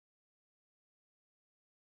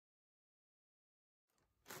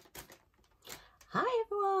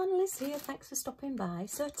everyone, Liz here, thanks for stopping by.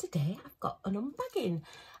 So today I've got an unbagging,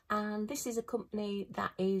 and this is a company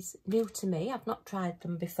that is new to me. I've not tried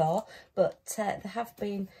them before, but they have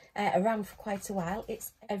been around for quite a while.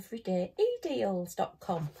 It's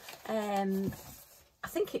Everydayedeals.com. I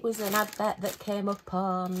think it was an advert that came up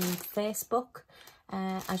on Facebook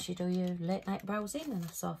as you do your late night browsing, and I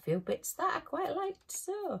saw a few bits that I quite liked,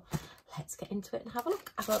 so let's get into it and have a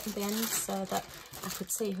look. I've opened the ends so that I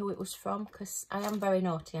could see who it was from, because I am very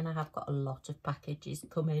naughty and I have got a lot of packages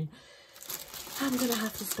coming. I'm going to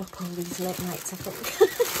have to stop all these late nights, I think.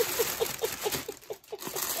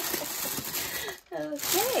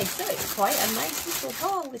 Okay, so it's quite a nice little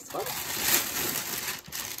haul, this one.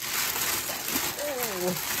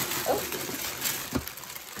 Oh.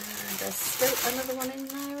 And there's still another one in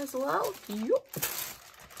there as well. Yup.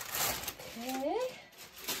 Okay.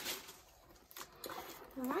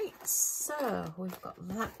 Right, so we've got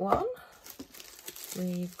that one.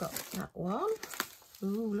 We've got that one.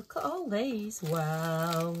 Ooh, look at all these.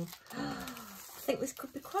 Wow. I think this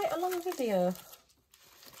could be quite a long video.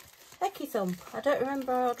 Hecky thump. I don't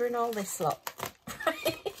remember ordering all this lot.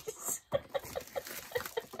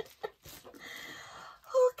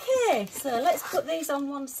 Okay, so let's put these on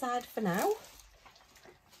one side for now.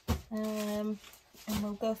 And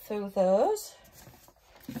we'll go through those.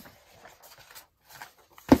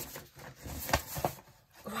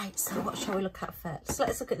 Right, so what shall we look at first? So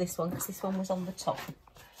let's look at this one, because this one was on the top.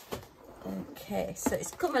 Okay, so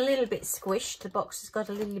it's come a little bit squished. The box has got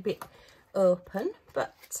a little bit open,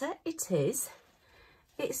 but it is.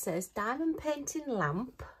 It says diamond painting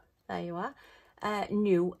lamp. There you are.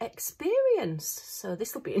 New experience. So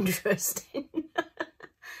this will be interesting.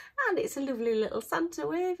 And it's a lovely little Santa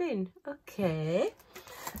waving. Okay.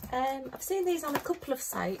 I've seen these on a couple of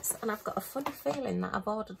sites, and I've got a funny feeling that I've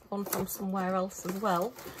ordered one from somewhere else as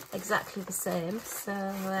well, exactly the same.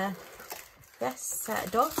 So yes,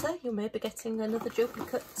 daughter, you may be getting another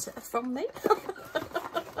duplicate from me.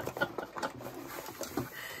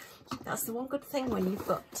 That's the one good thing when you've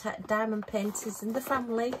got diamond painters in the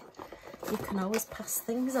family, you can always pass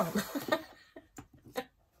things on.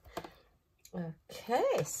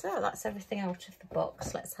 Okay, so that's everything out of the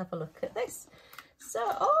box. Let's have a look at this. So,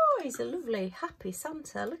 oh, he's a lovely, happy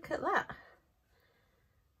Santa. Look at that.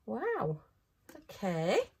 Wow.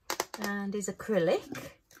 Okay. And he's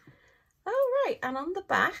acrylic. Oh, right. And on the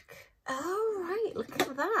back. Oh, right. Look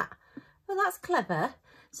at that. Well, that's clever.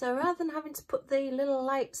 So rather than having to put the little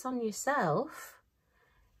lights on yourself,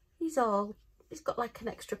 he's got like an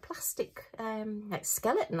extra plastic like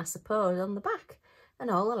skeleton, I suppose, on the back.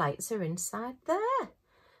 And all the lights are inside there.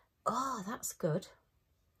 Oh, that's good.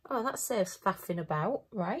 Oh, that saves faffing about.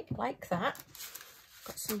 Right, like that.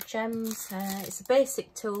 Got some gems. It's a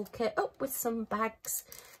basic toolkit. Oh, with some bags.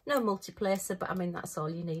 No multi-placer, but I mean, that's all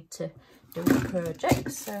you need to do the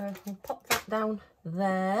project. So we'll pop that down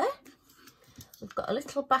there. We've got a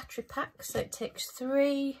little battery pack. So it takes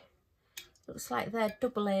 3, looks like they're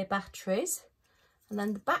AA batteries. And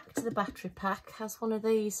then the back to the battery pack has one of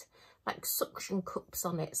these like suction cups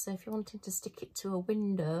on it. So if you're wanting to stick it to a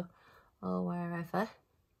window or wherever,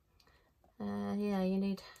 yeah, you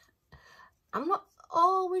need. I'm not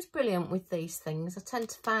always brilliant with these things. I tend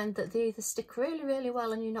to find that they either stick really, really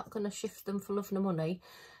well and you're not going to shift them for love nor money,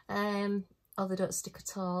 or they don't stick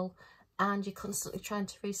at all and you're constantly trying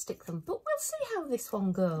to re-stick them. But we'll see how this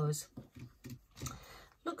one goes.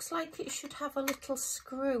 Looks like it should have a little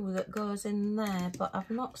screw that goes in there, but I've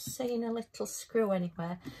not seen a little screw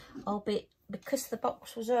anywhere, albeit because the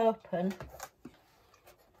box was open.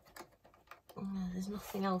 There's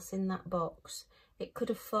nothing else in that box. It could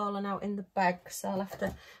have fallen out in the bag, so I'll have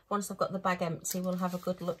to, once I've got the bag empty, we'll have a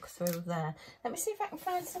good look through there. Let me see if I can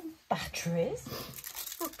find some batteries.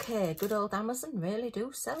 Okay, good old Amazon really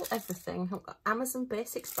do sell everything. I've got Amazon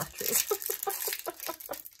Basics batteries.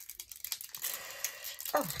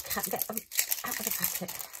 Oh, I can't get them out of the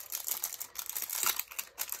packet.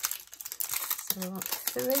 So I want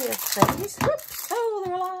 3 of these. Whoops! Oh,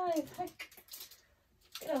 they're alive.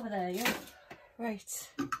 Get over there, you. Right.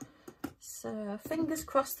 So fingers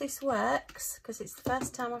crossed this works, because it's the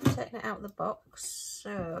first time I've taken it out of the box.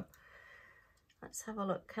 So let's have a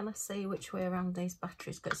look. Can I see which way around these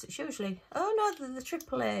batteries? Because it's usually, oh no, they're the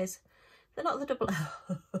AAAs. They're not the double.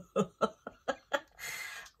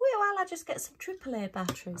 While I just get some AAA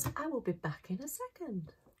batteries, I will be back in a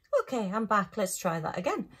second. Okay, I'm back. Let's try that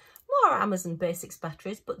again. More Amazon Basics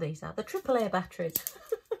batteries, but these are the AAA batteries.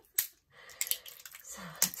 So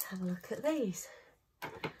let's have a look at these.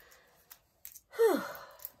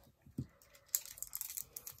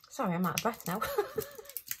 Sorry, I'm out of breath now.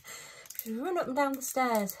 Run up and down the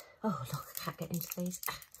stairs. Oh, look, I can't get into these.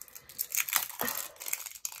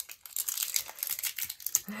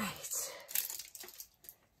 Right.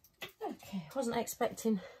 Okay, wasn't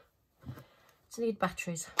expecting to need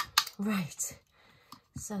batteries. Right.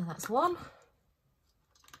 So that's 1,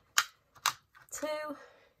 2,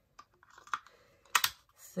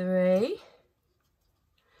 3,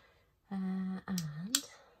 and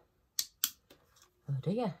oh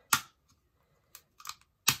dear.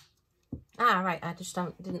 Ah, right, I just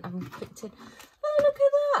didn't have them clicked in. Oh, look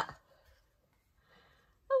at that.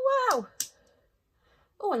 Oh, wow.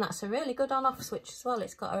 Oh, and that's a really good on-off switch as well.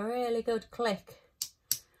 It's got a really good click.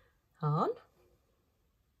 On.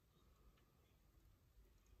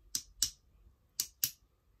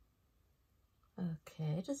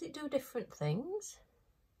 Okay, does it do different things?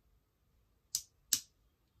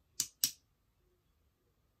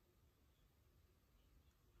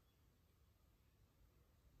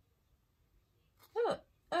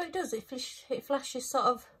 Oh, it does. It flashes sort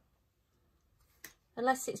of,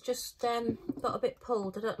 unless it's just got a bit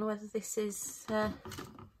pulled. I don't know whether this is... let's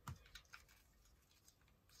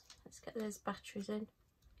get those batteries in.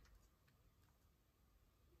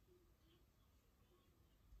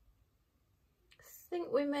 I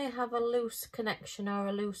think we may have a loose connection or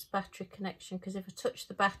a loose battery connection, because if I touch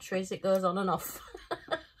the batteries, it goes on and off.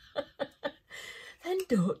 Then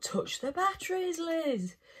don't touch the batteries,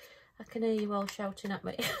 Liz. I can hear you all shouting at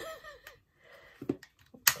me.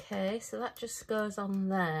 Okay, so that just goes on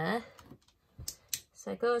there.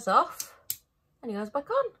 So it goes off and he goes back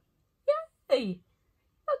on. Yay!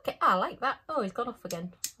 Okay, I like that. Oh, he's gone off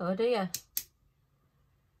again. Oh dear.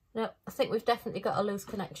 No, I think we've definitely got a loose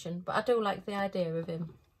connection, but I do like the idea of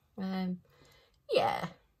him. Yeah, I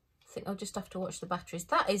think I'll just have to watch the batteries.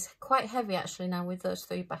 That is quite heavy actually now with those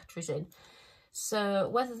 3 batteries in. So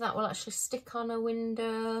whether that will actually stick on a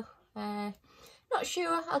window, not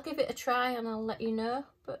sure. I'll give it a try and I'll let you know.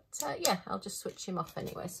 But yeah, I'll just switch him off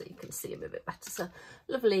anyway so you can see him a bit better. So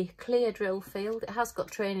lovely clear drill field. It has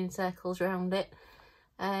got training circles around it.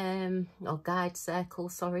 Or guide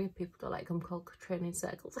circles, sorry, people don't like them called training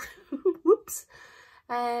circles. Whoops.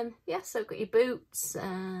 Yeah, so got your boots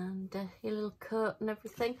and your little coat and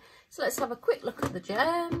everything. So let's have a quick look at the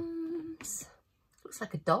gems. Looks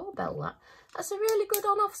like a doorbell, that. That's a really good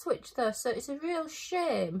on-off switch though, so it's a real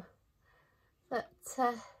shame that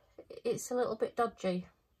it's a little bit dodgy.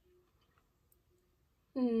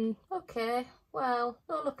 Okay, well,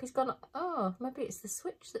 oh look, he's gone. Oh, maybe it's the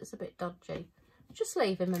switch that's a bit dodgy. Just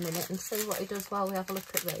leave him a minute and see what he does while we have a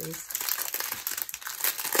look at these.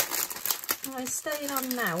 Oh, he's staying on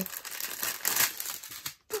now.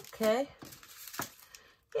 Okay.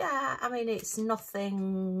 Yeah, I mean, it's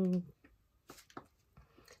nothing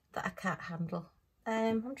that I can't handle.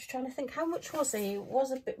 I'm just trying to think, how much was he? It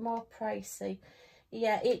was a bit more pricey.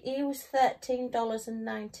 Yeah, he was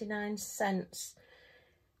 $13.99.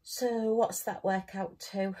 So what's that work out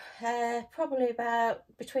to? Probably about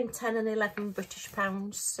between 10 and 11 British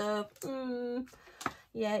pounds. So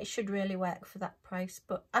yeah, it should really work for that price.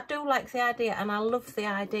 But I do like the idea, and I love the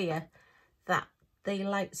idea that the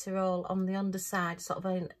lights are all on the underside, sort of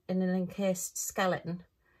in an encased skeleton,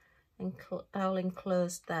 all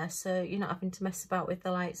enclosed there. So you're not having to mess about with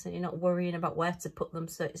the lights and you're not worrying about where to put them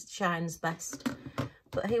so it shines best.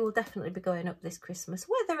 But he will definitely be going up this Christmas,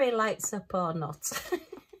 whether he lights up or not.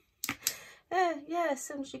 Yeah, as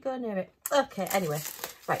soon as you go near it. Okay, anyway,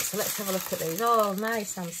 right, so let's have a look at these. Oh,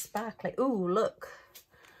 nice and sparkly. Ooh, look.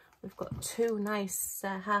 We've got 2 nice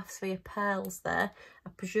half-sphere pearls there. I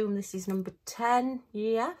presume this is number 10.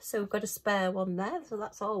 Yeah, so we've got a spare one there, so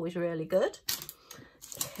that's always really good.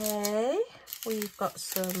 Okay, we've got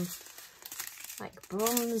some like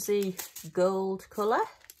bronzy gold colour,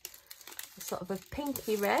 sort of a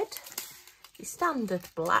pinky red, your standard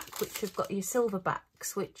black, which have got your silver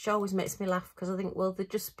backs, which always makes me laugh because I think, well, they're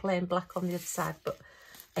just plain black on the other side, but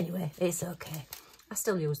anyway, it's okay. I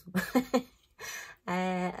still use them.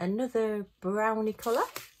 Another brownie colour,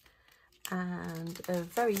 and a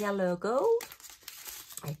very yellow gold,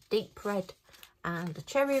 a deep red and a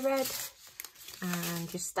cherry red,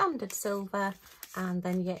 and your standard silver, and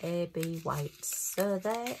then your AB whites. So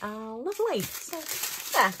they are lovely. So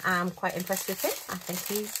yeah, I'm quite impressed with him. I think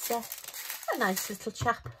he's a nice little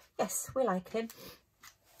chap. Yes, we like him.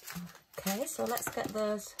 Okay, so let's get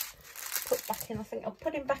those put back in. I think I'll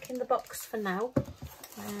put him back in the box for now,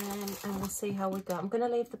 and we'll see how we go. I'm going to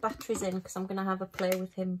leave the batteries in because I'm going to have a play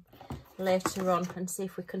with him later on and see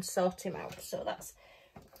if we can sort him out. So that's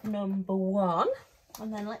number 1.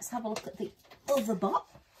 And then let's have a look at the other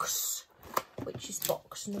box, which is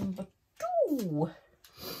box number 2.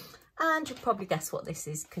 And you'll probably guess what this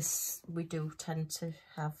is because we do tend to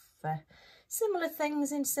have similar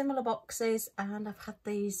things in similar boxes, and I've had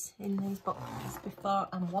these in these boxes before.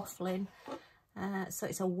 I'm waffling. So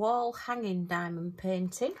it's a wall hanging diamond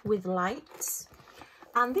painting with lights,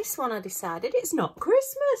 and this one I decided it's not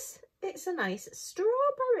Christmas, it's a nice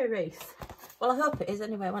strawberry wreath. Well, I hope it is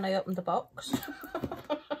anyway when I open the box.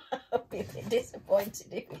 I'll be a bit disappointed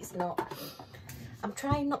if it's not. I'm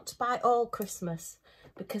trying not to buy all Christmas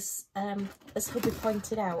because as hubby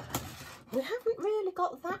pointed out, we haven't really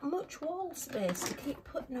got that much wall space to keep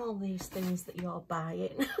putting all these things that you're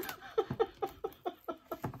buying.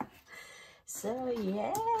 So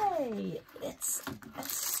yay, it's a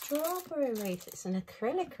strawberry wreath. It's an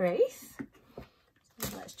acrylic wreath.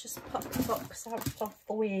 So let's just pop the box out of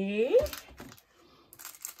the way.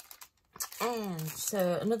 And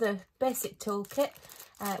so another basic toolkit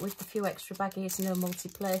with a few extra baggies, no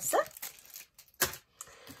multi-placer.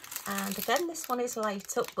 And again, this one is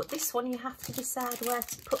light up, but this one you have to decide where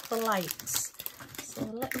to put the lights. So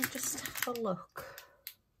let me just have a look.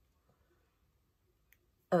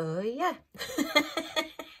 Oh yeah.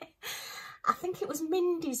 I think it was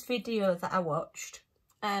Mindy's video that I watched,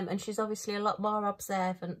 and she's obviously a lot more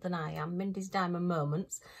observant than I am. Mindy's Diamond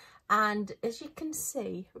Moments, and as you can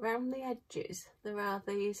see around the edges there are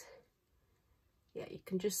these, yeah, you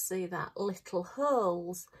can just see that, little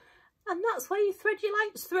holes, and that's where you thread your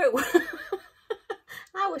lights through.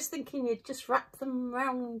 I was thinking you'd just wrap them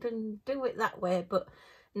round and do it that way, but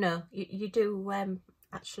no, you do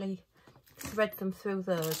actually thread them through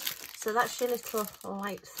those. So that's your little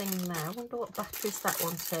light thing there. I wonder what batteries that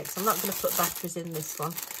one takes. I'm not going to put batteries in this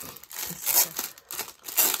one.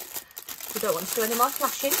 We don't want to do any more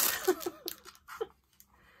flashing.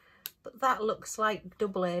 But that looks like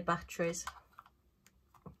AA batteries.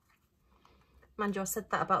 Mind you, I said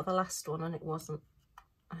that about the last one and it wasn't.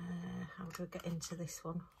 How do I get into this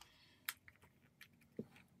one?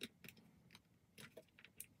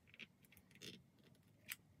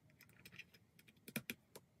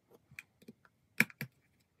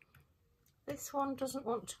 This one doesn't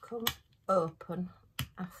want to come open.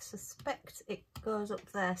 I suspect it goes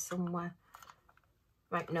up there somewhere.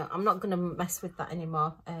 Right, no, I'm not going to mess with that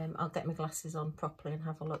anymore. I'll get my glasses on properly and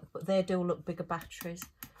have a look. But they do look bigger batteries.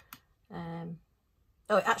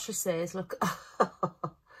 Oh, it actually says, look.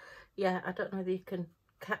 Yeah, I don't know whether you can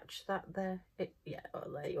catch that there. Yeah,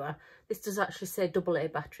 oh, there you are. This does actually say AA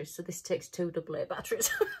batteries, so this takes 2 AA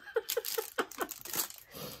batteries.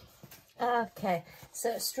 Okay,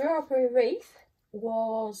 so strawberry wreath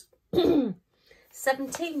was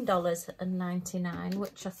 $17.99,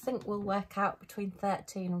 which I think will work out between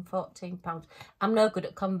 £13 and £14. I'm no good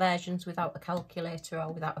at conversions without a calculator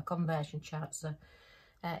or without a conversion chart, so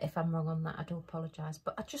if I'm wrong on that, I do apologise.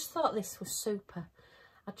 But I just thought this was super.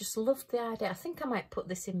 I just loved the idea. I think I might put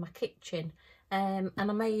this in my kitchen, and I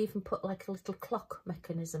may even put like a little clock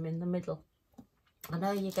mechanism in the middle. I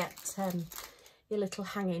know you get your little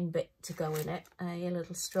hanging bit to go in it, your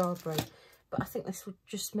little strawberry, but I think this would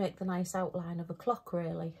just make the nice outline of a clock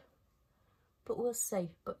really, but we'll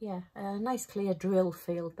see. But yeah, a nice clear drill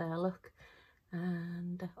field there, look,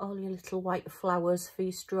 and all your little white flowers for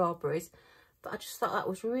your strawberries. But I just thought that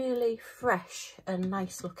was really fresh and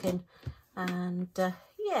nice looking, and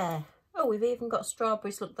yeah. Oh, we've even got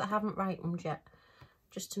strawberries, look, that haven't ripened yet,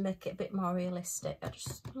 just to make it a bit more realistic. I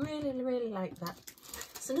just really like that.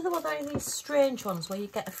 It's another one of these strange ones where you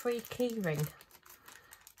get a free key ring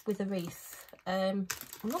with a wreath. I'm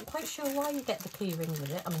not quite sure why you get the key ring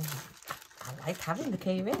with it. I mean, I like having the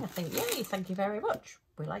key ring. I think, yay, thank you very much.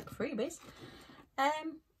 We like freebies.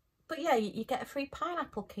 But yeah, you get a free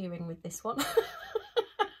pineapple key ring with this one.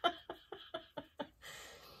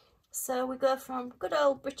 So we go from good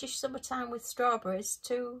old British summertime with strawberries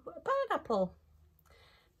to a pineapple.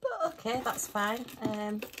 But okay, that's fine.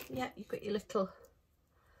 Yeah, you've got your little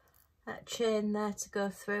chain there to go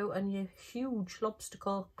through and your huge lobster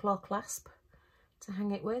claw clasp to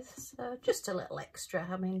hang it with. So just a little extra.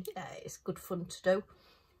 I mean, yeah, it's good fun to do.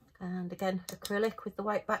 And again, acrylic with the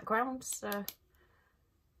white background. So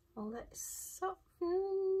let's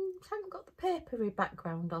haven't got the papery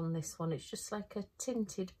background on this one. It's just like a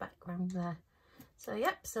tinted background there. So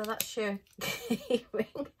yep, so that's your key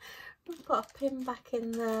ring. Pop him back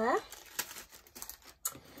in there,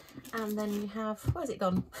 and then you have, where's it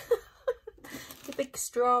gone? The big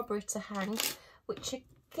strawberry to hang, which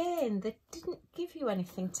again they didn't give you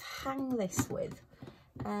anything to hang this with.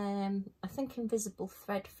 I think invisible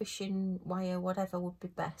thread, fishing wire, whatever would be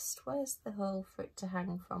best. Where's the hole for it to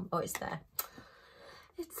hang from? Oh, it's there.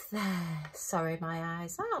 It's there. Sorry, my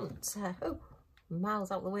eyes aren't. Oh,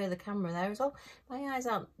 miles out the way of the camera there as well. My eyes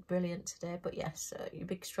aren't brilliant today, but yes, your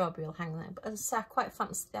big strawberry will hang there. But as I say, I quite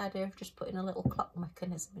fancy the idea of just putting a little clock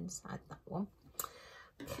mechanism inside that one.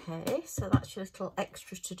 Okay, so that's your little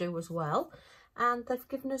extra to do as well. And they've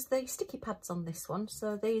given us the sticky pads on this one,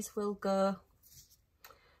 so these will go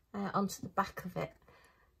onto the back of it.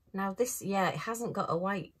 Now this, yeah, it hasn't got a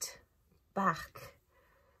white back,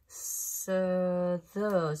 so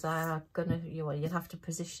those are gonna, you'll have to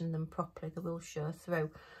position them properly, they will show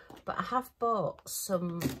through. But I have bought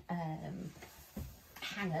some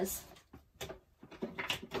hangers.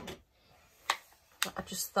 I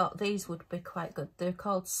just thought these would be quite good. They're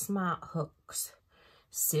called Smart Hooks.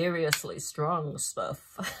 Seriously strong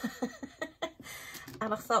stuff.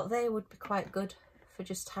 And I thought they would be quite good for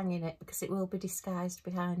just hanging it, because it will be disguised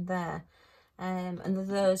behind there. And they're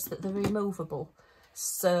those that they're removable.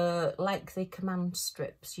 So like the command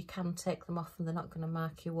strips, you can take them off and they're not going to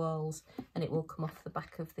mark your walls, and it will come off the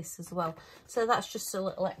back of this as well. So that's just a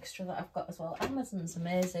little extra that I've got as well. Amazon's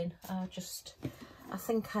amazing. I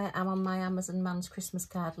think I am on my Amazon man's Christmas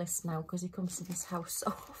card list now, because he comes to this house so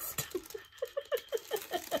often.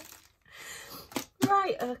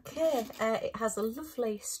 Right, okay, it has a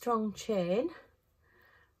lovely strong chain,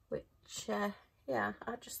 which, yeah,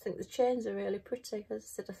 I just think the chains are really pretty. As I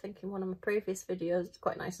said, I think in one of my previous videos, it's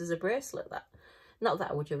quite nice as a bracelet, that. Not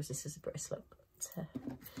that I would use this as a bracelet, but,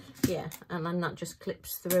 yeah, and then that just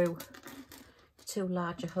clips through two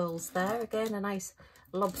larger holes there. Again, a nice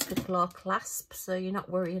lobster claw clasp, so you're not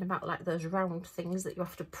worrying about like those round things that you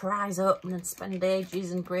have to prise open and spend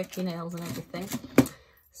ages and break your nails and everything.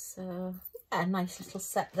 So yeah, a nice little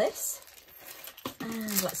set this.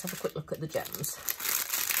 And let's have a quick look at the gems.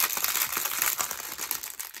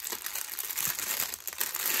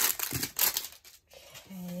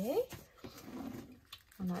 Okay,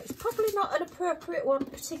 I know it's probably not an appropriate one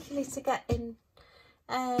particularly to get in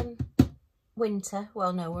winter.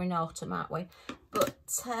 Well, no, we're in autumn, aren't we? But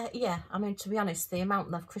yeah, I mean, to be honest, the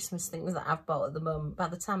amount of Christmas things that I've bought at the moment, by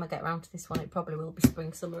the time I get around to this one, it probably will be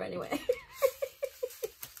spring, summer anyway.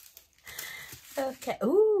 Okay,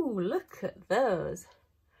 ooh, look at those.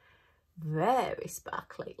 Very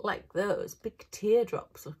sparkly, like those big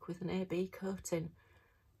teardrops, look, with an AB coating.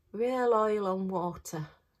 Real oil on water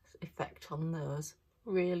effect on those.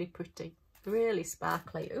 Really pretty, really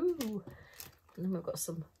sparkly. Ooh. And then we've got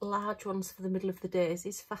some large ones for the middle of the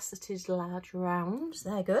daisies, faceted large rounds,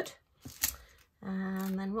 they're good.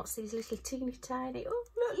 And then what's these little teeny tiny, oh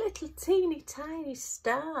look, little teeny tiny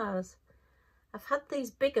stars. I've had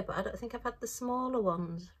these bigger, but I don't think I've had the smaller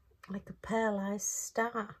ones, like a pearlised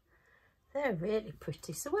star. They're really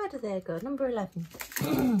pretty. So where do they go? Number 11.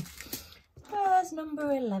 Where's number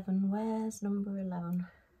 11? Where's number 11?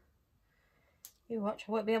 You watch,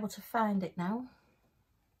 I won't be able to find it now.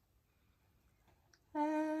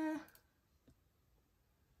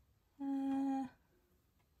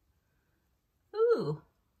 Ooh,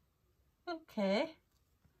 okay.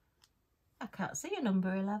 I can't see a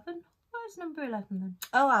number 11. Where's number 11 then?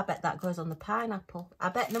 Oh, I bet that goes on the pineapple. I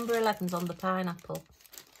bet number 11's on the pineapple.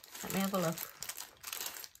 Let me have a look.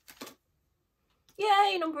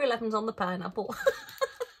 Yay, number 11's on the pineapple.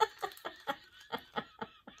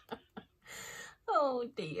 Oh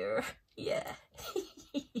dear, yeah.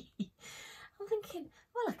 I'm thinking,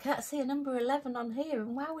 well, I can't see a number 11 on here,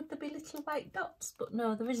 and why would there be little white dots? But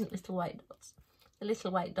no, there isn't little white dots. The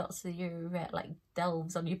little white dots are your like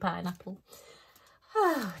delves on your pineapple.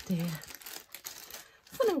 Oh dear.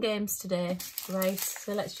 Fun and games today. Right,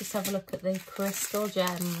 so let's just have a look at the crystal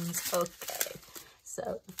gems. Okay,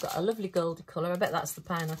 so we've got a lovely goldy colour. I bet that's the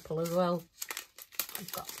pineapple as well.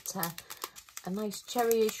 I've got a nice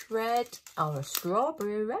cherryish red, or a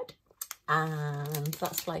strawberry red, and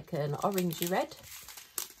that's like an orangey red,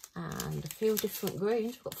 and a few different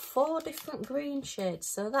greens. We've got 4 different green shades,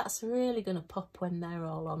 so that's really going to pop when they're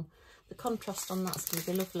all on. The contrast on that's going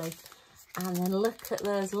to be lovely. And then look at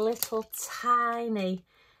those little tiny,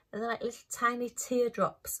 they're like little tiny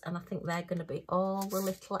teardrops, and I think they're going to be all the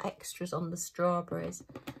little extras on the strawberries.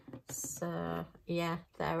 So yeah,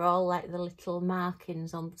 they're all like the little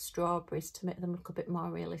markings on the strawberries to make them look a bit more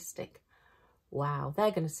realistic. Wow,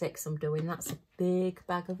 they're going to take some doing. That's a big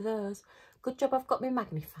bag of those. Good job I've got my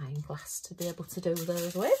magnifying glass to be able to do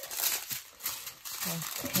those with.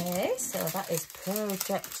 Okay, so that is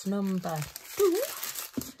project number 2.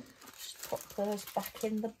 Just put those back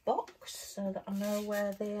in the box so that I know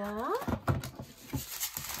where they are.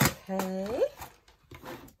 Okay.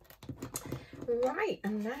 Right,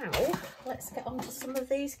 and now let's get on to some of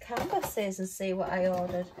these canvases and see what I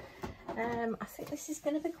ordered. I think this is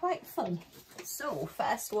going to be quite fun. So,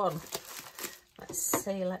 first one. Let's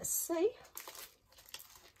see.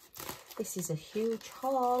 This is a huge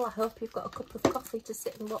haul. I hope you've got a cup of coffee to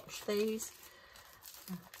sit and watch these.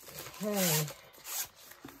 Okay.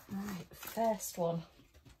 Right, first one.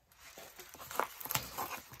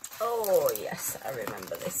 Oh yes, I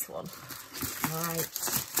remember this one. Right.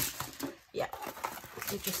 Yeah.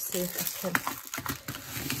 Let me just see if I can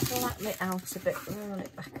flatten it out a bit, roll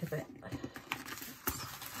it back a bit.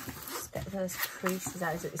 Just get those creases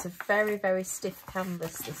out. It's a very, very stiff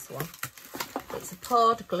canvas, this one. It's a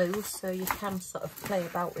poured glue, so you can sort of play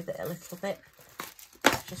about with it a little bit.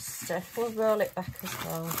 Just we'll roll it back as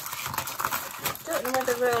well. Don't know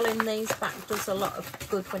whether rolling these back does a lot of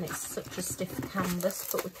good when it's such a stiff canvas,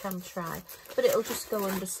 but we can try. But it'll just go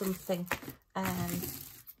under something heavy.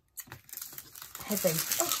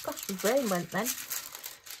 Oh gosh, my brain went then.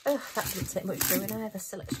 Oh, that didn't take much doing either.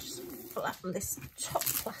 So let's just flatten this top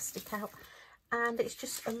plastic out. And it's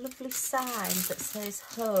just a lovely sign that says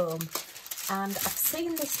home. And I've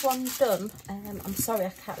seen this one done. I'm sorry, I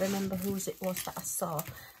can't remember whose it was that I saw.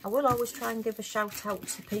 I will always try and give a shout out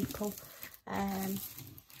to people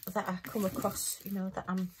that I come across, you know, that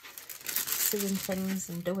I'm seeing things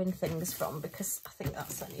and doing things from, because I think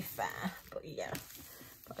that's only fair. But yeah,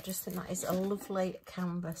 but I just think that is a lovely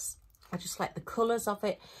canvas. I just like the colours of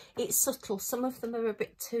it. It's subtle. Some of them are a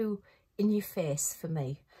bit too in your face for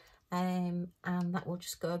me. And that will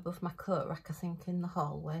just go above my coat rack, I think, in the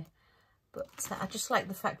hallway. But I just like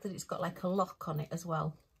the fact that it's got like a lock on it as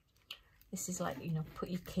well. This is like, you know, put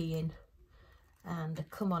your key in and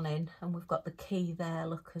come on in, and we've got the key there,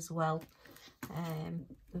 look, as well.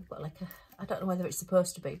 We've got like a, I don't know whether it's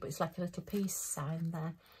supposed to be, but it's like a little peace sign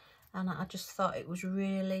there. And I just thought it was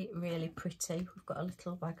really, really pretty. We've got a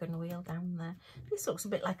little wagon wheel down there. This looks a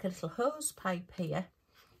bit like a little hose pipe here,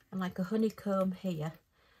 and like a honeycomb here.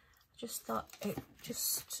 I just thought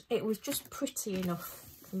it was just pretty enough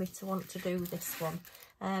for me to want to do this one.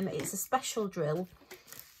 It's a special drill,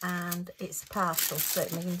 and it's partial, so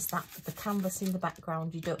it means that the canvas in the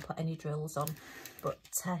background you don't put any drills on, but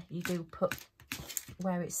you do put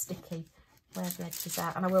where it's sticky, where the edges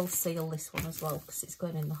are. And I will seal this one as well because it's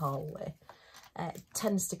going in the hallway. It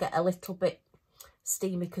tends to get a little bit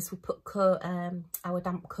steamy because we put our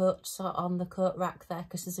damp coat sort on the coat rack there,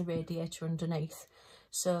 because there's a radiator underneath,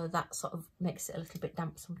 so that sort of makes it a little bit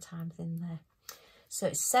damp sometimes in there. So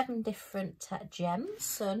it's 7 different gems,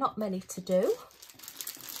 so not many to do.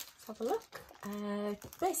 Let's have a look.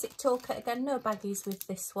 Basic toolkit again, no baggies with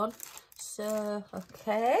this one. So,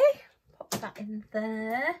 okay, pop that in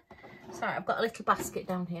there. Sorry, I've got a little basket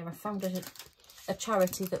down here. I found a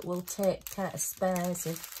charity that will take spares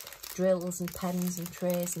of drills and pens and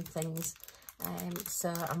trays and things.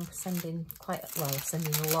 So I'm sending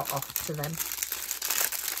sending a lot off to them.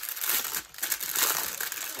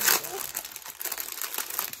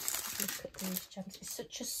 These gems. It's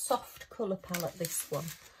such a soft colour palette, this one,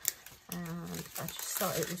 and I just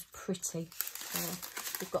thought it was pretty.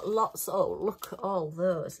 We've got lots. Oh, look at all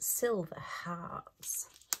those silver hearts,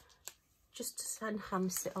 just to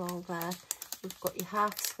enhance it all there. We've got your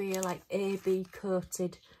half sphere, like AB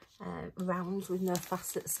coated rounds with no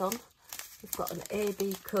facets on. We've got an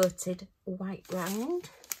AB coated white round.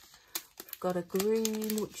 We've got a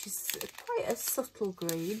green, which is quite a subtle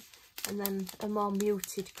green, and then a more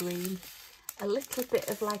muted green. A little bit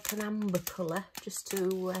of like an amber colour, just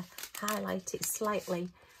to highlight it slightly,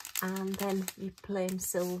 and then your plain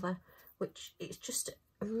silver, which is just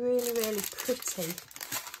a really, really pretty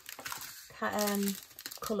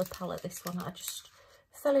colour palette, this one. I just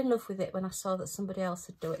fell in love with it when I saw that somebody else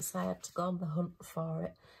would do it, so I had to go on the hunt for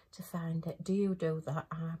it to find it. Do you do that?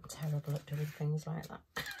 I'm terrible at doing things like that.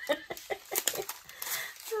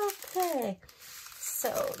 Okay, so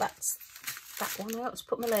that's that one. I ought to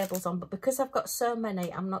put my labels on, but because I've got so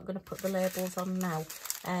many, I'm not going to put the labels on now.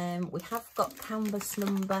 We have got canvas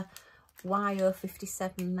number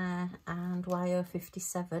YO57 there and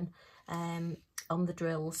YO57 on the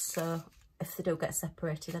drills, so if they do get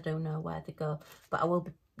separated, I don't know where they go, but I will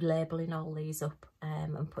be labelling all these up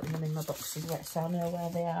and putting them in my boxes so I know where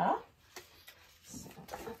they are. So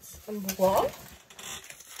that's number 1.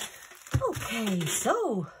 Okay,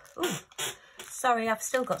 so sorry, I've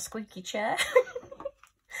still got squeaky chair.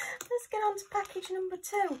 Let's get on to package number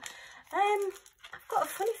 2. I've got a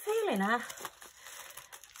funny feeling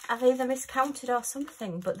I've either miscounted or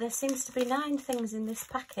something, but there seems to be 9 things in this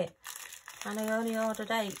packet, and I only ordered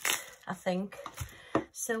 8, I think.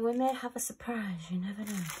 So we may have a surprise, you never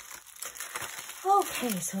know. Okay,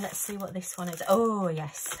 so let's see what this one is. Oh,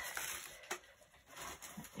 yes.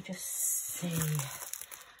 Let me just see.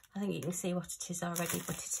 I think you can see what it is already,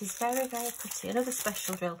 but it is very, very pretty. Another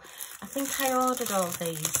special drill. I think I ordered all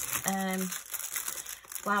these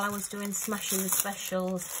while I was doing Smashing the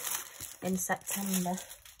Specials in September.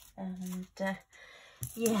 And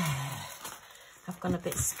yeah, I've gone a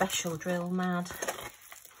bit special drill mad.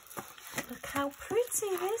 Look how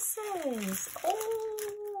pretty this is.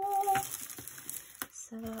 Oh,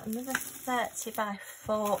 so another 30 by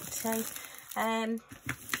 40. I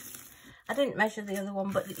didn't measure the other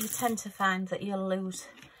one, but you tend to find that you'll lose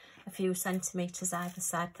a few centimetres either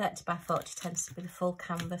side. 30 by 40 tends to be the full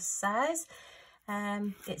canvas size.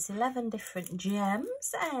 It's 11 different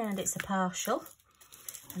gems, and it's a partial,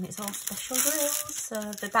 and it's all special drills.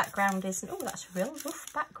 So the background isn't, oh, that's a real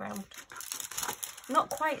rough background. Not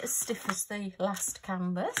quite as stiff as the last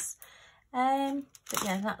canvas. But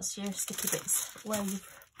yeah, that's your sticky bits where you've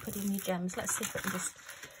put in your gems. Let's see if I can just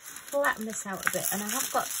flatten this out a bit. And I have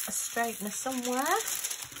got a straightener somewhere,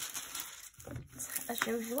 but as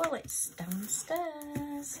usual, it's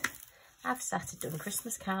downstairs. I've started doing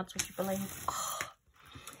Christmas cards, would you believe? Oh.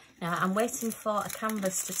 Now I'm waiting for a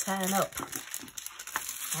canvas to turn up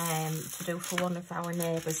to do for one of our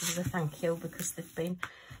neighbours as a thank you, because they've been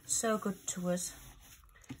so good to us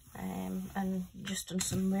and just done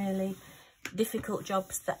some really difficult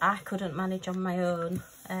jobs that I couldn't manage on my own,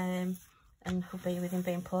 and hubby, with him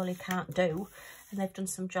being poorly, can't do, and they've done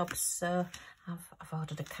some jobs, so I've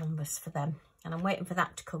ordered a canvas for them, and I'm waiting for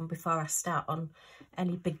that to come before I start on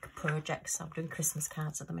any big projects. I'm doing Christmas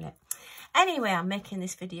cards at the minute. Anyway, I'm making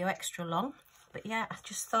this video extra long, but yeah, I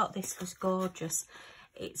just thought this was gorgeous.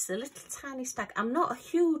 It's a little tiny stag. I'm not a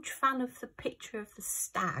huge fan of the picture of the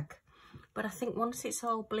stag, but I think once it's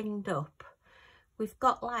all blinged up, we've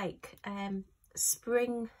got like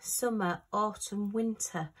spring, summer, autumn,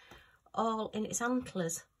 winter all in its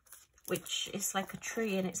antlers, which is like a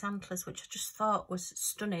tree in its antlers, which I just thought was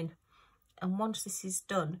stunning. And once this is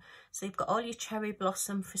done, so you've got all your cherry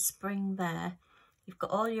blossom for spring there, you've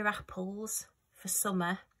got all your apples for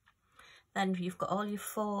summer, then you've got all your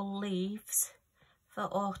fall leaves for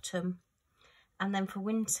autumn, and then for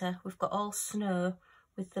winter we've got all snow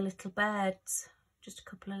with the little birds, just a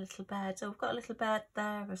couple of little birds. Oh, we've got a little bird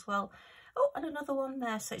there as well. Oh, and another one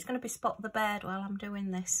there, so it's going to be Spot the Bird while I'm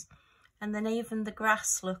doing this. And then even the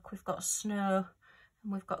grass, look, we've got snow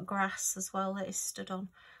and we've got grass as well that is stood on.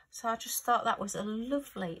 So I just thought that was a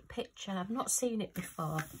lovely picture. I've not seen it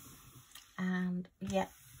before. And yeah,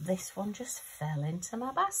 this one just fell into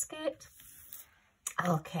my basket.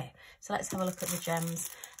 Okay, so let's have a look at the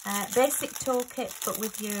gems. Basic toolkit, but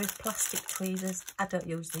with your plastic tweezers. I don't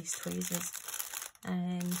use these tweezers.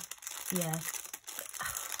 Yeah,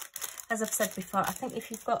 as I've said before, I think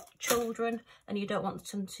if you've got children and you don't want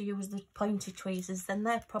them to use the pointy tweezers, then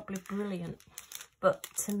they're probably brilliant. But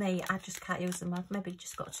to me, I just can't use them. I've maybe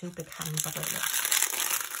just got too big hands, I don't know.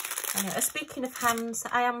 Anyway, speaking of hands,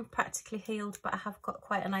 I am practically healed, but I have got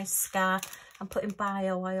quite a nice scar. I'm putting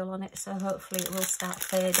bio oil on it, so hopefully it will start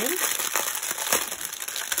fading.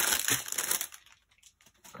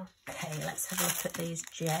 Okay, let's have a look at these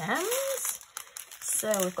gems.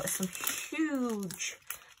 So we've got some huge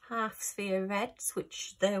half sphere reds,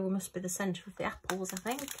 which there must be the centre of the apples, I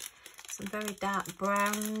think. Some very dark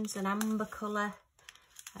browns, an amber colour,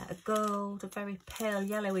 a gold, a very pale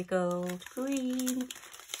yellowy gold, green,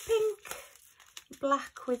 pink,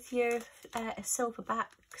 black with your silver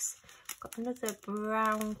backs. Got another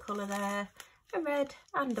brown colour there, a red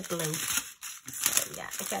and a blue. So yeah,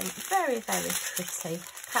 again, very, very pretty.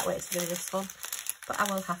 Can't wait to do this one, but I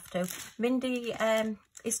will have to. Mindy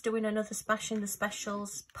is doing another Smashing the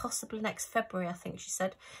Specials, possibly next February, I think she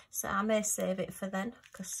said. So I may save it for then,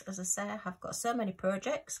 because as I say, I have got so many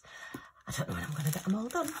projects. I don't know when I'm going to get them all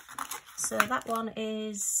done. So that one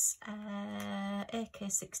is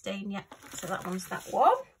AK16, yeah. So that one's that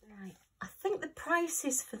one. Right. I think the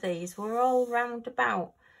prices for these were all round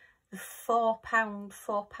about the £4,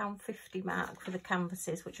 £4.50 mark for the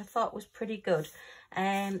canvases, which I thought was pretty good.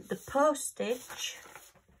 The postage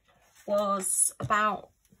was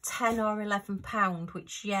about £10 or £11,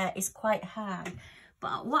 which yeah is quite high.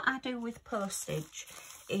 But what I do with postage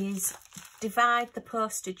is divide the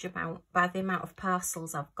postage amount by the amount of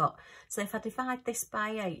parcels I've got. So if I divide this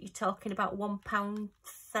by 8, you're talking about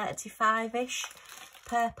 £1.35-ish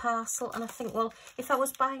per parcel. And I think, well, if I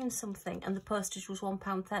was buying something and the postage was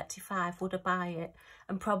 £1.35, would I buy it?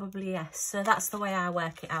 And probably yes. So that's the way I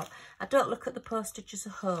work it out. I don't look at the postage as a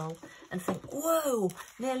whole and think, whoa,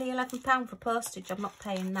 nearly £11 for postage, I'm not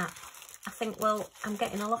paying that. I think, well, I'm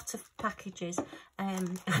getting a lot of packages,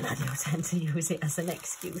 and I do tend to use it as an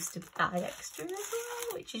excuse to buy extra as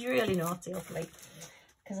well, which is really naughty of me.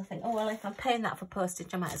 Because I think, oh, well, if I'm paying that for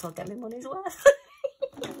postage, I might as well get my money's worth.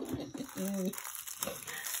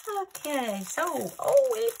 Okay, so, oh,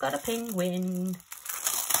 we've got a penguin.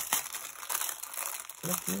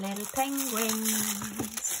 Look, my little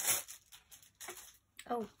penguins.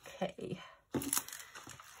 Okay. Right,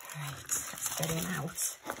 let's get him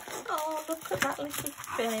out. Oh, look at that little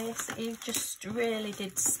face. He just really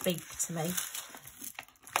did speak to me.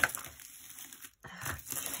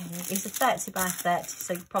 Okay, he's a 30 by 30,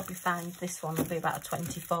 so you'll probably find this one will be about a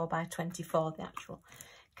 24 by 24, the actual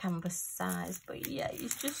canvas size. But yeah,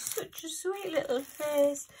 he's just such a sweet little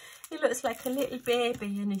face. He looks like a little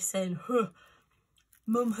baby, and he's saying, huh,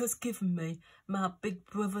 Mum has given me my big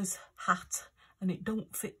brother's hat and it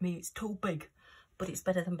don't fit me, it's too big, but it's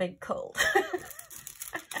better than being cold.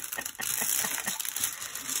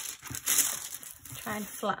 Try and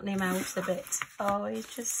flatten him out a bit. Oh, he's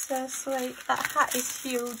just so sweet. That hat is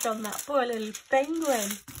huge on that poor little penguin.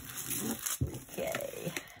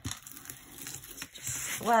 Okay.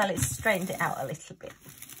 Well, it's straightened it out a little bit.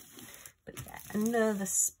 But yeah, another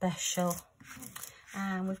special.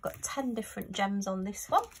 And we've got 10 different gems on this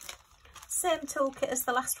one. Same toolkit as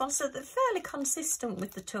the last one, so they're fairly consistent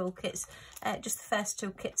with the toolkits. Just the first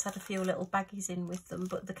two kits had a few little baggies in with them,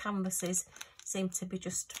 but the canvases seem to be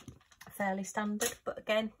just fairly standard. But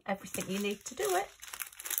again, everything you need to do it.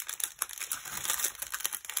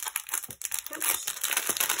 Oops.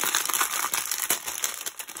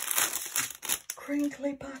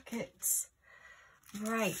 Crinkly packets.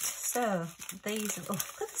 Right, so these, oh,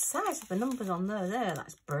 look at the size of the numbers on there,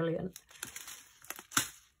 that's brilliant.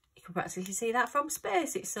 You can practically see that from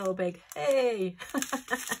space, it's so big. Hey!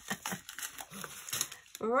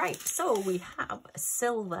 Right, so we have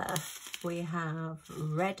silver, we have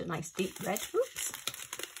red, a nice deep red, oops,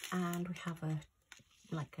 and we have a,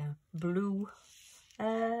 like a blue,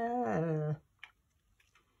 and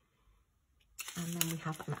then we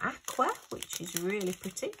have an aqua, which is really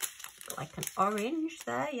pretty. Like an orange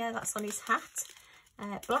there, yeah, that's on his hat.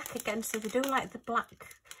 Black again, so they do like the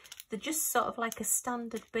black. They're just sort of like a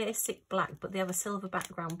standard basic black, but they have a silver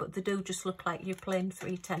background, but they do just look like your plain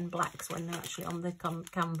 310 blacks when they're actually on the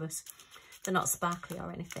canvas. They're not sparkly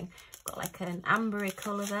or anything. We've got like an ambery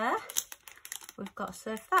colour there. We've got,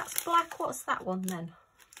 so if that's black, what's that one then?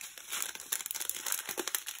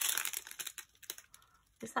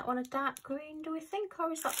 Is that one a dark green, do we think,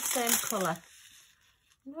 or is that the same colour?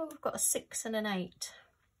 No, we've got a 6 and an 8.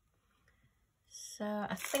 So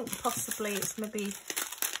I think possibly it's maybe,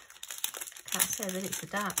 can't say that it's a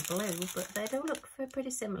dark blue, but they do look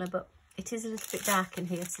pretty similar, but it is a little bit dark in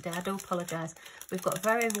here today. I do apologise. We've got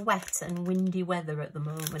very wet and windy weather at the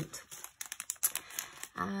moment.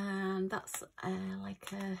 And that's like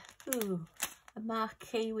a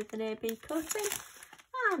marquee with an AB coating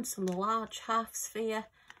and some large half sphere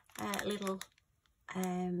little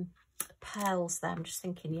pearls there. I'm just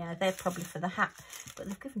thinking, yeah, they're probably for the hat, but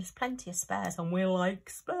they've given us plenty of spares and we like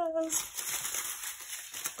spares.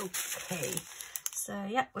 Okay, so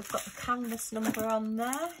yeah, we've got the canvas number on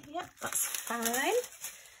there. Yeah, that's fine.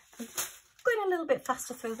 I'm going a little bit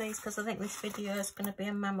faster through these because I think this video is going to be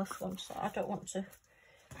a mammoth one, so I don't want to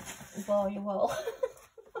bore you all.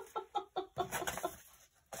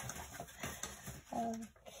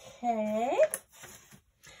 Okay,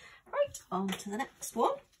 right, on to the next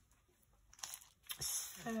one.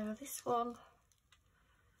 So this one,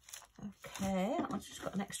 okay, that one's just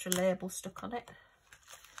got an extra label stuck on it.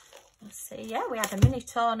 Let's see, yeah, we had a mini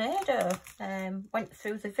tornado, went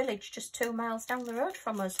through the village just 2 miles down the road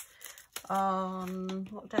from us on,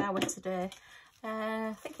 what day I went today?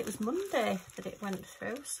 I think it was Monday that it went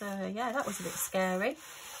through, so yeah, that was a bit scary.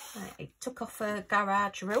 It took off a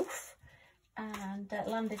garage roof and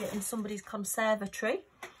landed it in somebody's conservatory,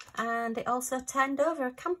 and it also turned over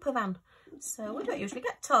a camper van. So we don't usually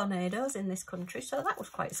get tornadoes in this country, so that was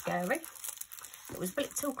quite scary. It was a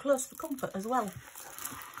bit too close for comfort as well.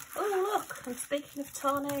 Oh look, and speaking of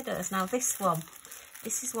tornadoes, now this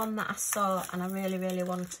is one that I saw and I really, really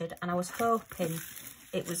wanted, and I was hoping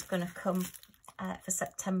it was going to come for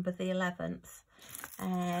September the 11th.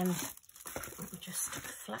 Let me just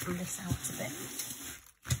flatten this out a bit.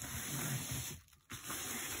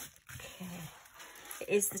 Okay, it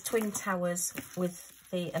is the Twin Towers with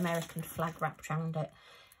the American flag wrapped around it.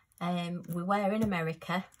 We were in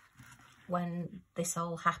America when this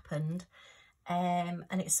all happened, and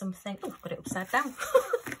it's something, oh, I've got it upside down.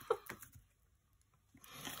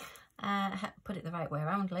 Put it the right way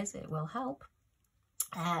around, Liz, it will help.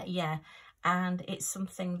 Yeah, and it's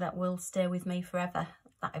something that will stay with me forever,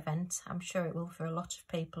 that event. I'm sure it will for a lot of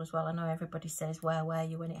people as well. I know everybody says, where were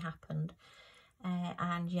you when it happened?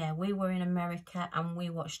 And yeah, we were in America and we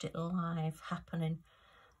watched it live happening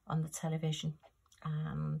on the television.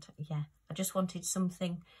 And yeah, I just wanted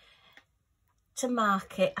something to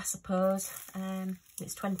mark it, I suppose.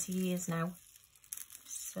 It's 20 years now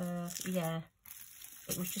So yeah,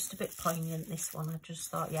 it was just a bit poignant, this one. I just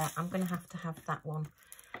thought, yeah, I'm going to have that one.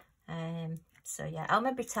 So yeah, I'll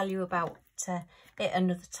maybe tell you about it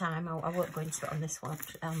another time. I won't go into it on this one,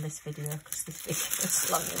 on this video, because this video is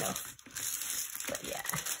long enough. But yeah,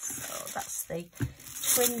 so that's the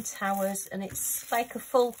Twin Towers, and it's like a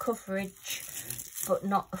full coverage, but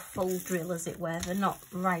not a full drill, as it were. They're not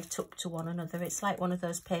right up to one another. It's like one of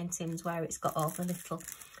those paintings where it's got all the little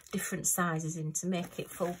different sizes in to make it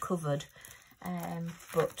full covered,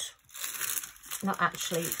 but not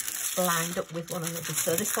actually lined up with one another.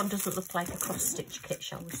 So this one doesn't look like a cross-stitch kit,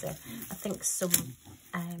 shall we say. I think some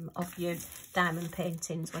of your diamond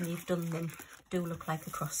paintings, when you've done them, do look like a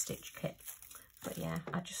cross-stitch kit. But yeah,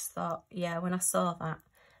 I just thought, yeah, when I saw that,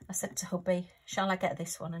 I said to hubby, shall I get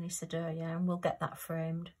this one? And he said, oh yeah, and we'll get that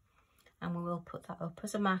framed, and we will put that up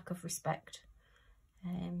as a mark of respect.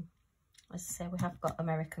 As I say, we have got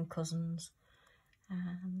American cousins,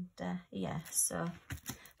 and yeah, so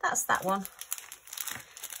that's that one.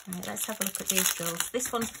 Right, let's have a look at these drills.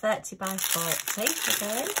 This one's 30 by 40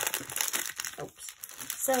 again. Oops.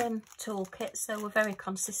 Same toolkit, so we're very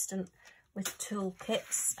consistent with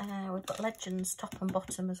toolkits. We've got legends top and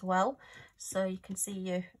bottom as well, so you can see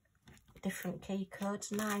your different key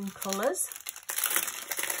codes, 9 colours.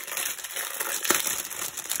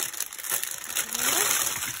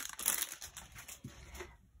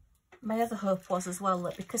 My other hope was as well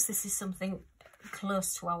that because this is something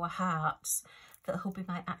close to our hearts, that hubby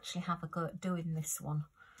might actually have a go at doing this one.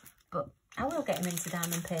 But I will get him into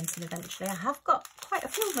diamond painting eventually. I have got quite a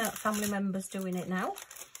few family members doing it now.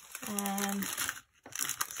 So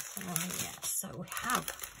yeah, so we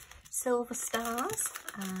have silver stars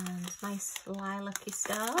and nice lilac-y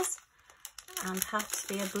stars and half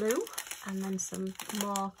sphere blue, and then some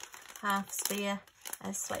more half sphere,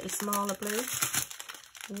 slightly smaller blue.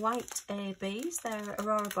 White ABs, they're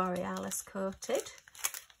Aurora Borealis coated.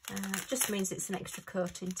 Just means it's an extra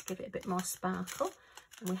coating to give it a bit more sparkle.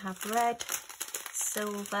 And we have red,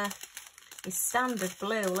 silver, is standard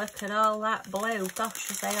blue. Look at all that blue.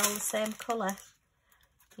 Gosh, are they all the same colour?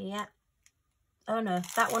 Yeah. Oh no,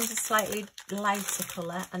 that one's a slightly lighter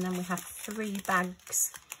colour, and then we have 3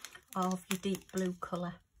 bags of your deep blue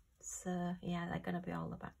colour. So yeah, they're going to be all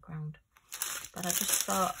the background. But I just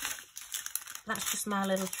thought, that's just my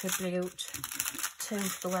little tribute to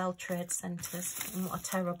the World Trade Centres, and what a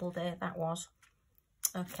terrible day that was.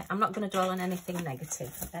 Okay, I'm not going to dwell on anything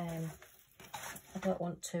negative. I don't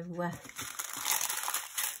want to.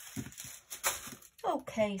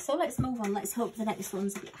 Okay, so let's move on. Let's hope the next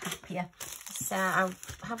one's a bit happier. So I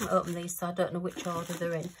haven't opened these, so I don't know which order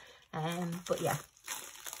they're in. But yeah.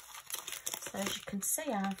 So as you can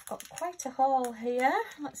see, I've got quite a haul here.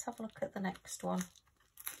 Let's have a look at the next one.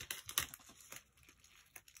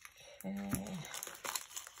 Okay.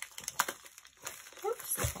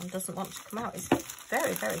 Oops, this one doesn't want to come out. It's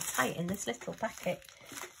very, very tight in this little packet.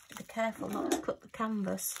 Be careful not to cut the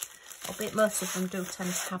canvas. Albeit most of them do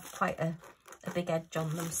tend to have quite a big edge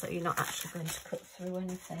on them, so you're not actually going to cut through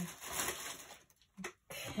anything.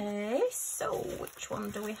 Okay, so which one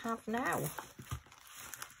do we have now?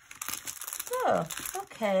 Oh,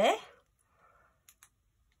 okay.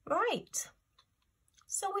 Right.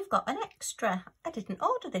 So we've got an extra. I didn't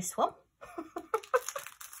order this one.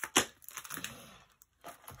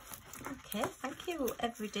 Okay, thank you,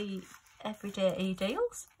 Everydayedeals.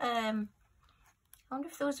 I wonder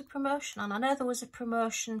if there was a promotion on. I know there was a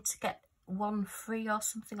promotion to get 1 free or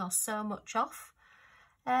something, or so much off.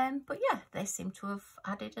 But yeah, they seem to have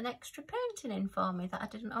added an extra painting in for me that I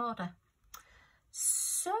didn't order.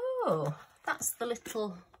 So that's the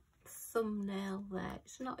little thumbnail there.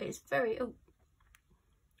 It's very, oh,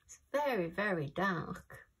 it's very, very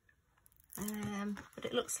dark. But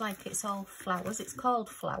it looks like it's all flowers. It's called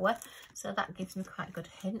Flower, so that gives me quite a good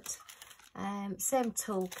hint. Same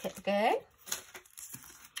toolkit again.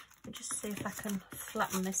 I'll just see if I can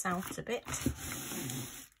flatten this out a bit.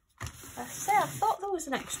 I thought there was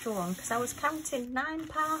an extra one because I was counting 9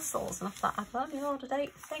 parcels and I thought I've only ordered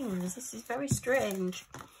 8 things. This is very strange.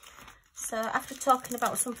 So after talking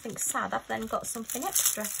about something sad, I've then got something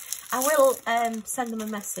extra. I will send them a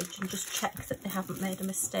message and just check that they haven't made a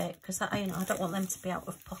mistake, because I don't want them to be out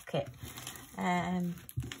of pocket, and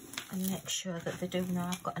make sure that they do know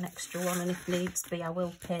I've got an extra one, and if needs be I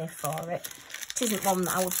will pay for it. It isn't one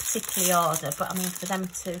that I would particularly order, but I mean, for them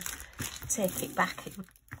to take it back it would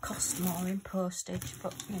cost more in postage,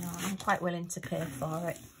 but you know, I'm quite willing to pay for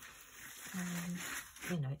it.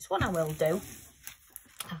 You know, it's one I will do.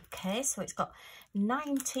 Okay, so it's got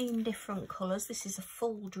 19 different colours. This is a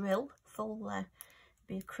full drill, full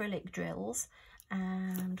the acrylic drills,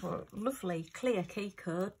 and lovely clear key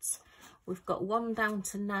codes. We've got 1 down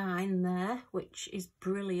to 9 there, which is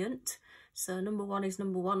brilliant. So number 1 is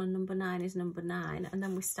number 1 and number 9 is number 9, and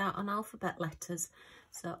then we start on alphabet letters,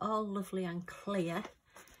 so all lovely and clear.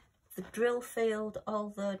 The drill field,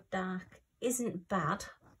 although dark, isn't bad.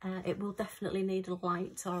 It will definitely need a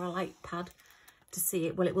light or a light pad to see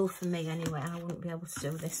it. Well, it will for me anyway. I wouldn't be able to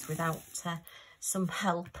do this without some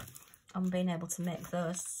help on being able to make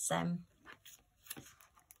those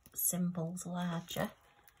symbols larger.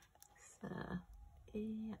 So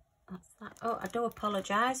yeah, that's that. Oh, I do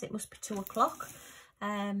apologise, it must be 2 o'clock.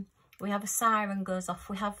 We have a siren goes off.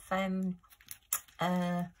 We have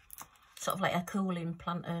sort of like a cooling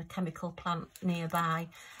plant, a chemical plant nearby,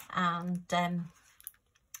 and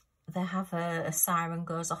they have a siren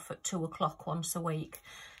goes off at 2 o'clock once a week.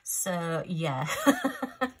 So yeah,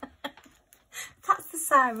 that's the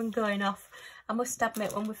siren going off. I must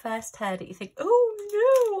admit, when we first heard it, you think,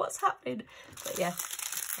 oh no, what's happening? But yeah,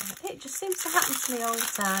 it just seems to happen to me all the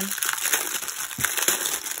time.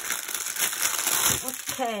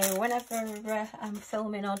 Okay, whenever I'm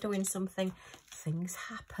filming or doing something, things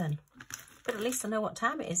happen. But at least I know what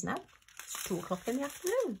time it is now. It's 2 o'clock in the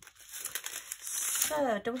afternoon.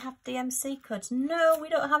 So, do we have DMC codes? No, we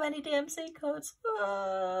don't have any DMC codes.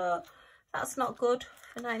 Oh, that's not good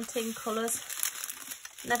for 19 colours.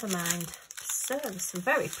 Never mind. So, there's some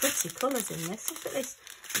very pretty colours in this. Look at this.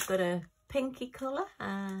 We've got a pinky colour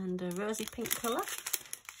and a rosy pink colour.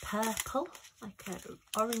 Purple, like a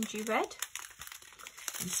orangey red.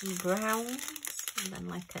 And some browns. And then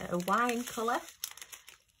like a wine colour.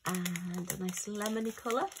 And a nice lemony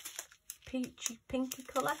colour. Peachy pinky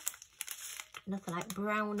colour. Another like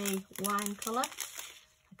browny wine colour,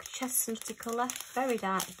 like a chestnutty colour, very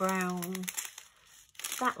dark brown.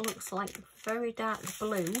 That looks like very dark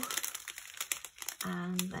blue.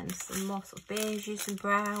 And then some more sort of beiges and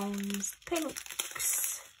browns,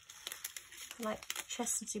 pinks, like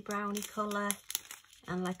chestnutty browny colour,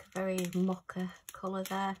 and like a very mocha colour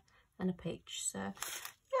there, and a peach. So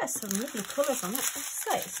yeah, some lovely colours on it.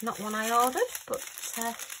 So it's not one I ordered, but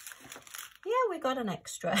yeah, we got an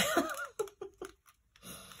extra.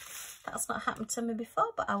 That's not happened to me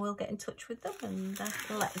before, but I will get in touch with them and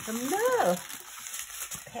let them know.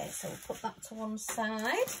 Okay, so we'll put that to one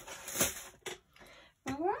side.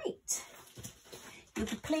 Right. You'll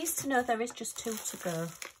be pleased to know there is just 2 to go.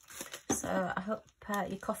 So I hope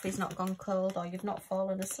your coffee's not gone cold or you've not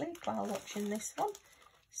fallen asleep while watching this one.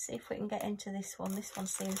 See if we can get into this one. This one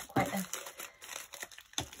seems quite a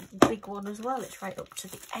big one as well. It's right up to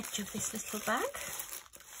the edge of this little bag.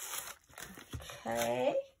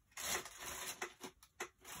 Okay.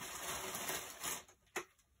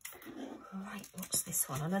 Right, what's this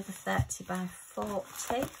one? Another 30 by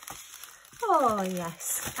 40. Oh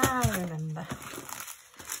yes, I remember.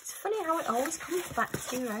 It's funny how it always comes back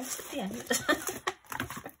to you right at the end.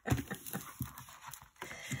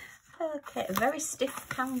 Okay, a very stiff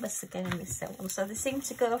canvas again in this one. So they seem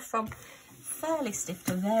to go from fairly stiff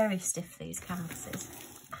to very stiff, these canvases.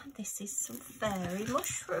 And this is some fairy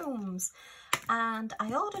mushrooms. And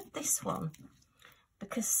I ordered this one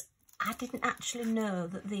because I didn't actually know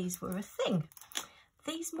that these were a thing.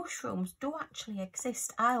 These mushrooms do actually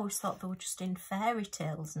exist. I always thought they were just in fairy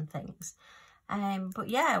tales and things. But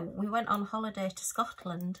yeah, we went on holiday to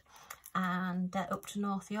Scotland and up to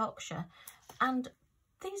North Yorkshire. And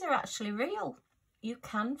these are actually real. You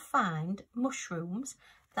can find mushrooms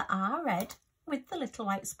that are red with the little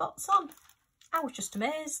white spots on. I was just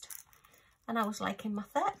amazed. And I was like in my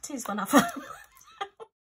 30s when I found them.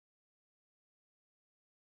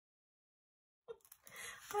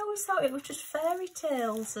 I always thought it was just fairy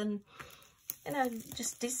tales and, you know,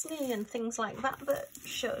 just Disney and things like that that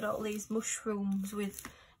showed all these mushrooms with,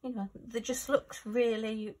 you know, they just look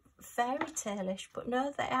really fairy tale-ish, but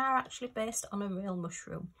no, they are actually based on a real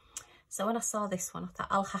mushroom. So when I saw this one, I thought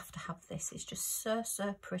I'll have to have this. It's just so,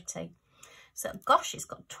 so pretty. So gosh, it's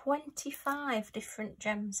got 25 different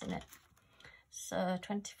gems in it. So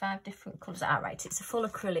 25 different colours. All right, it's a full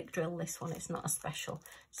acrylic drill, this one. It's not a special.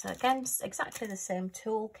 So again, it's exactly the same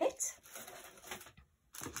toolkit.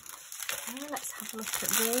 Okay, let's have a look at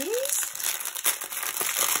these.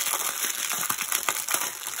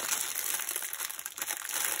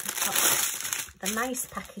 We've got the nice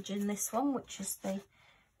package in this one, which is the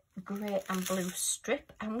grey and blue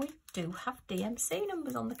strip. And we do have DMC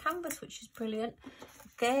numbers on the canvas, which is brilliant.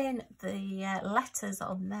 Again, the letters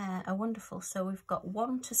on there are wonderful. So we've got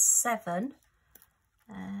 1 to 7,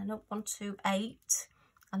 no, 1 to 8,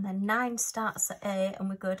 and then 9 starts at A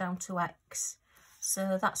and we go down to X.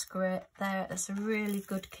 So that's great there. That's a really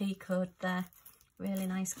good key code there Really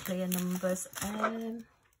nice clear numbers.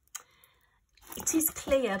 It is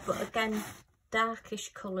clear, but again,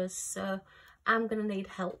 darkish colours, so I'm going to need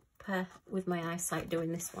help with my eyesight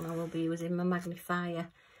doing this one. I will be using my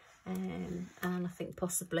magnifier, and I think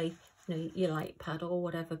possibly, you know, your light pad or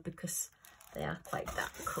whatever, because they are quite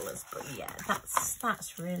dark colours. But yeah,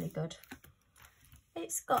 that's really good.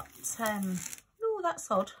 It's got oh,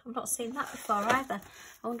 that's odd, I've not seen that before either.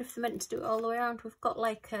 I wonder if they're meant to do it all the way around. We've got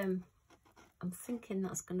like I'm thinking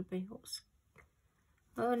that's going to be, whoops,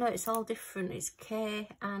 oh no, it's all different. It's K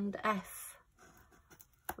and F,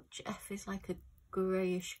 which F is like a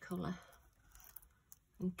greyish colour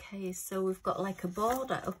and K is, so we've got like a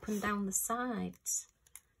border up and down the sides,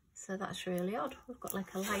 so that's really odd. We've got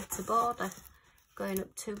like a lighter border going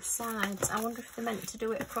up two sides. I wonder if they're meant to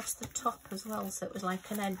do it across the top as well, so it was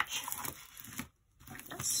like an edge.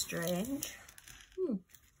 That's strange.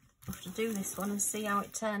 I'll have to do this one and see how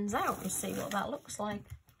it turns out and see what that looks like.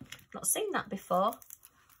 Not seen that before.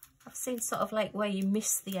 I've seen sort of like where you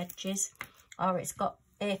miss the edges, or it's got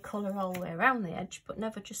a colour all the way around the edge, but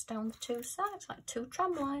never just down the two sides, like two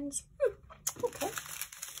tram lines. Okay.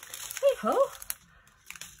 Hey-ho.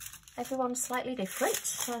 Everyone's slightly different.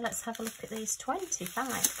 So let's have a look at these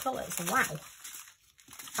 25 colours. Wow.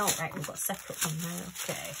 Oh, right, we've got a separate one there.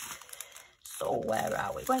 Okay. So where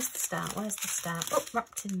are we? Where's the start? Where's the start? Oh,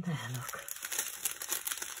 wrapped in there, look.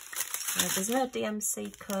 There's no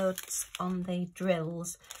DMC codes on the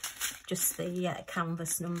drills, just the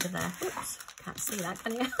canvas number there. Oops, can't see that,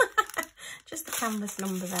 can you? Just the canvas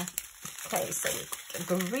number there. Okay, so we've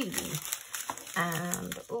got a green,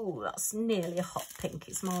 and oh, that's nearly a hot pink.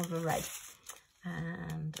 It's more of a red,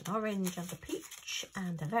 and an orange, and a peach,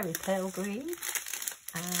 and a very pale green,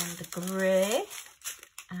 and a grey,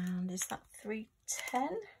 and is that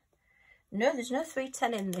 310? No, there's no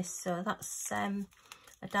 310 in this, so that's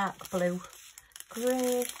a dark blue,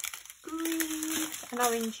 grey, green, an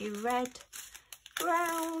orangey red,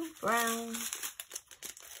 brown, brown,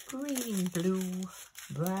 green, blue,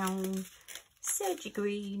 brown, sagey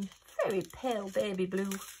green, very pale baby blue,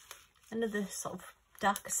 another sort of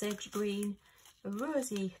darker sagey green, a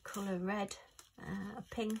rosy colour red, a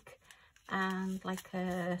pink, and like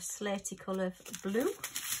a slaty colour blue.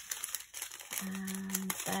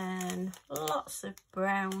 And then lots of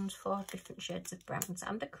browns, 4 different shades of browns,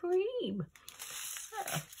 and a cream.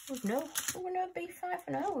 So we've no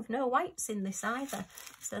B5 with no whites in this either.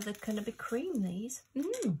 So they're going to be cream, these.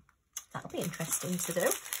 That'll be interesting to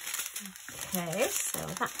do. Okay, so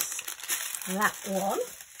that's that one.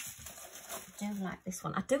 I do like this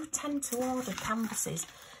one. I do tend to order canvases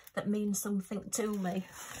that mean something to me.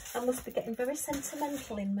 I must be getting very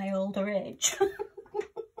sentimental in my older age.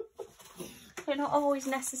 They're not always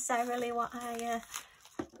necessarily what I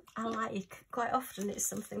like. Quite often it's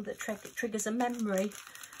something that triggers a memory.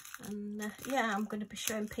 And yeah, I'm going to be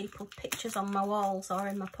showing people pictures on my walls or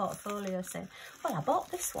in my portfolio saying, well, I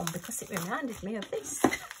bought this one because it reminded me of this.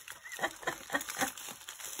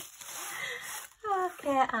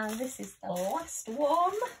 Okay, and this is the last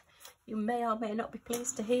one. You may or may not be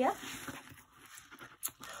pleased to hear.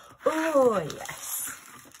 Oh, yes.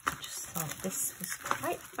 I just thought this was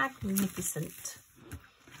quite magnificent.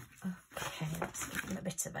 Okay, let's give them a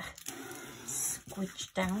bit of a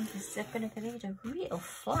squidge down because they're going to need a real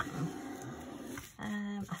flatten.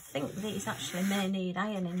 I think these actually may need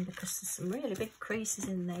ironing because there's some really big creases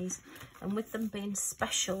in these, and with them being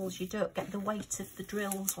specials you don't get the weight of the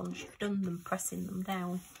drills once you've done them, pressing them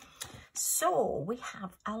down. So we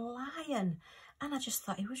have a lion, and I just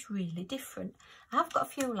thought it was really different. I've got a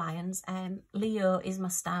few lions. Leo is my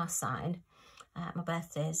star sign. My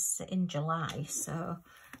birthday's in July, so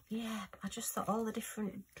yeah, I just thought all the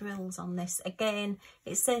different drills on this. Again,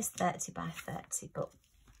 it says 30 by 30, but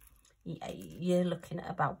yeah, you're looking at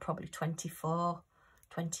about probably 24,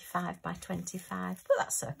 25 by 25, but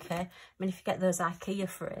that's okay. I mean, if you get those IKEA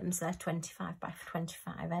frames, they're 25 by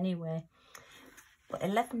 25 anyway. But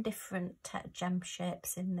 11 different gem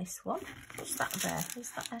shapes in this one. What's that there?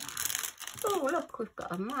 Is that a... Oh, look, we've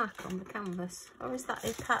got a mark on the canvas. Or is that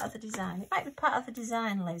part of the design? It might be part of the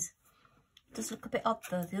design, Liz. It does look a bit odd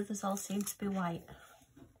though. The others all seem to be white.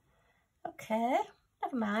 Okay,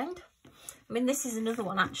 never mind. I mean, this is another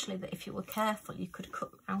one actually that if you were careful, you could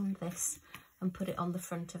cut round this and put it on the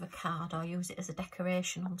front of a card or use it as a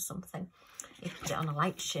decoration on something. If you put it on a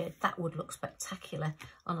light shade, that would look spectacular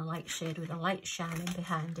on a light shade with a light shining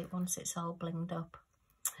behind it once it's all blinged up.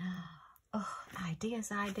 Oh,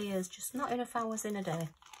 ideas, ideas, just not enough hours in a day.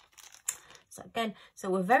 So again, so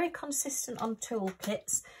we're very consistent on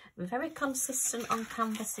toolkits, we're very consistent on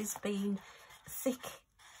canvases being thick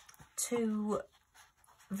to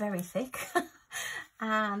very thick.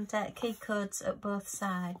 and key codes at both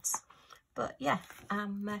sides. But yeah,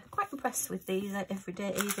 I'm quite impressed with these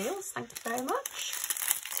Everydayedeals. Thank you very much.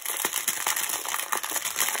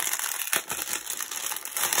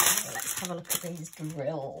 Let's have a look at these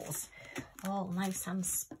drills. All nice and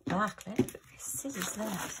sparkling. Look at the scissors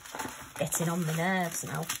there. Getting on my nerves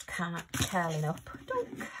now. Curling up.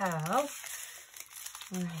 Don't curl.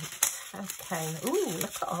 Right, okay. Ooh,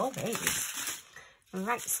 look at all these.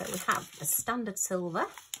 Right, so we have a standard silver,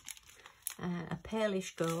 a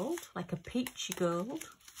palish gold, like a peachy gold,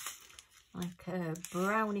 like a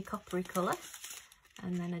browny coppery colour,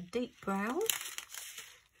 and then a deep brown,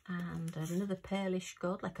 and another palish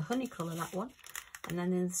gold, like a honey colour, that one. And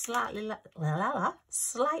then in the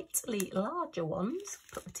slightly larger ones,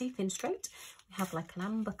 put my teeth in straight, we have like an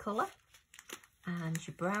amber colour, and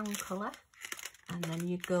your brown colour, and then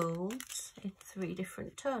your golds in 3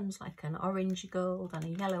 different tones, like an orangey gold and a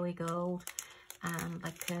yellowy gold, and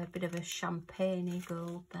like a bit of a champagne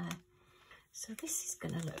gold there. So this is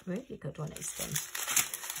going to look really good when it's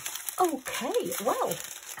done. Okay, well,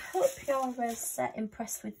 I hope you're as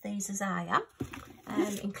impressed with these as I am,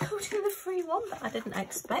 including the free one that I didn't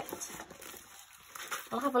expect.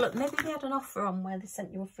 I'll have a look. Maybe they had an offer on where they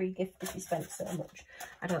sent you a free gift if you spent so much.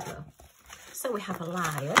 I don't know. So we have a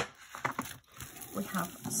lion. We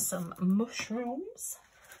have some mushrooms.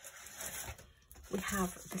 We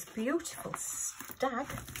have this beautiful stag,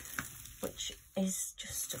 which is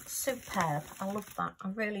just superb. I love that. I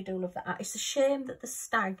really do love that. It's a shame that the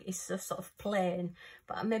stag is so sort of plain,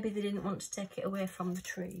 but maybe they didn't want to take it away from the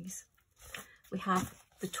trees. We have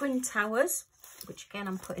the twin towers, which again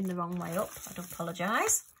I'm putting the wrong way up. I do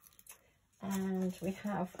apologise. And we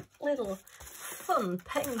have little fun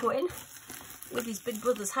penguin with his big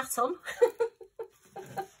brother's hat on.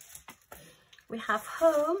 We have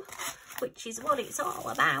home, which is what it's all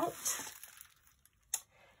about.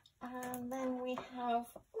 And then we have,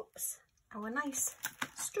 oops, our nice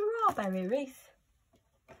strawberry wreath.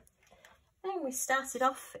 Then we started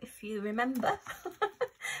off, if you remember,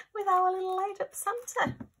 with our little light up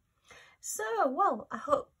Santa. So, well, I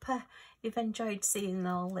hope you've enjoyed seeing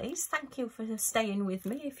all these. Thank you for staying with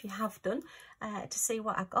me, if you have done, to see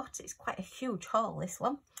what I got. It's quite a huge haul, this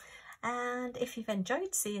one. And if you've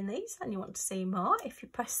enjoyed seeing these and you want to see more, if you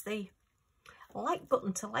press the like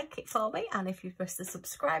button to like it for me, and if you press the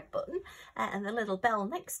subscribe button and the little bell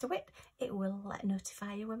next to it, it will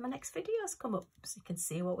notify you when my next videos come up, so you can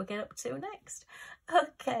see what we get up to next.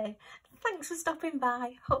 Okay, thanks for stopping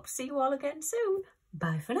by. Hope to see you all again soon.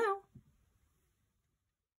 Bye for now.